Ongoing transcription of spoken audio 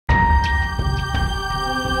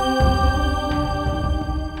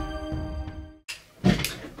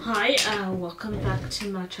Welcome back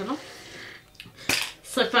to my channel.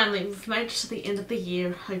 So finally we've made it to the end of the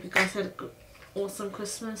year. Hope you guys had a good, awesome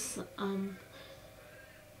Christmas.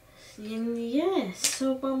 Yeah,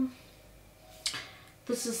 so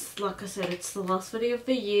this is, like I said, it's the last video of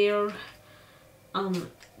the year.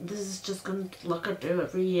 This is just gonna, like I do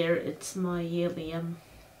every year, it's my yearly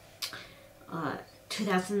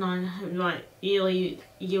 2009, my yearly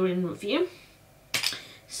year in review.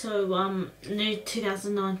 So new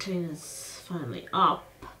 2019 is finally up.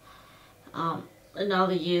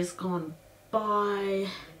 Another year's gone by.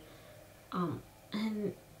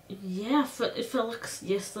 And yeah, it felt like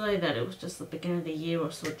yesterday that it was just the beginning of the year. I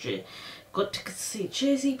got to see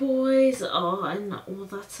Jersey Boys, and all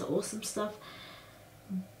that awesome stuff.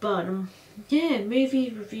 But yeah, movie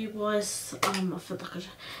review wise, I feel like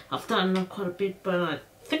I've done quite a bit, but I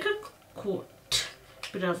think I caught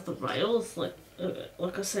a bit out of the rails. Like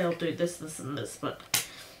I say, I'll do this, and this, but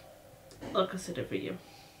like I said every year,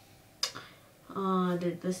 I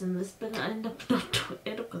did this and this, but I end up not doing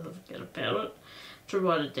it because I forget about it to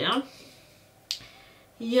write it down.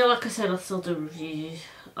 Yeah, like I said, I still do reviews.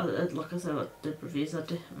 Like I said, I did reviews. I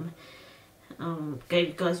did, gave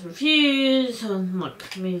you guys reviews on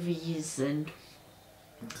like movies and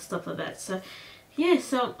stuff like that. So yeah,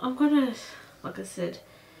 so I'm gonna, like I said,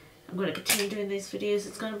 I'm gonna continue doing these videos.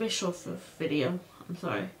 It's gonna be a short video. I'm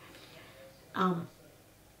sorry. I'm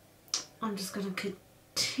just gonna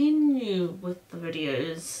continue with the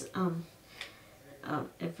videos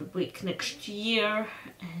every week next year,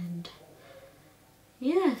 and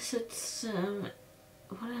yes, it's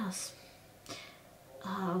what else?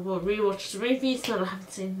 We'll rewatch the movies that I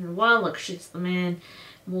haven't seen in a while, like She's the Man,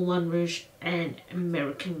 Moulin Rouge, and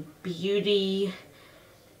American Beauty.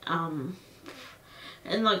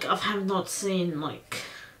 And like I have not seen like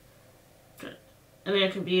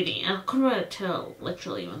American Beauty, and I couldn't really tell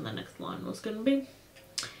literally when the next line was going to be.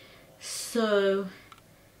 So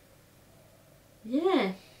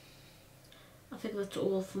yeah, I think that's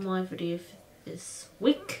all for my video for this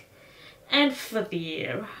week and for the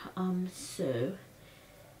year. So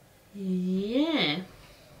yeah,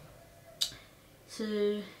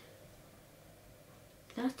 so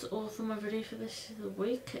that's all for my video for this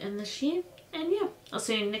week and this year. And yeah, I'll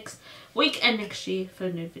see you next week and next year for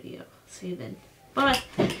a new video. See you then. Bye.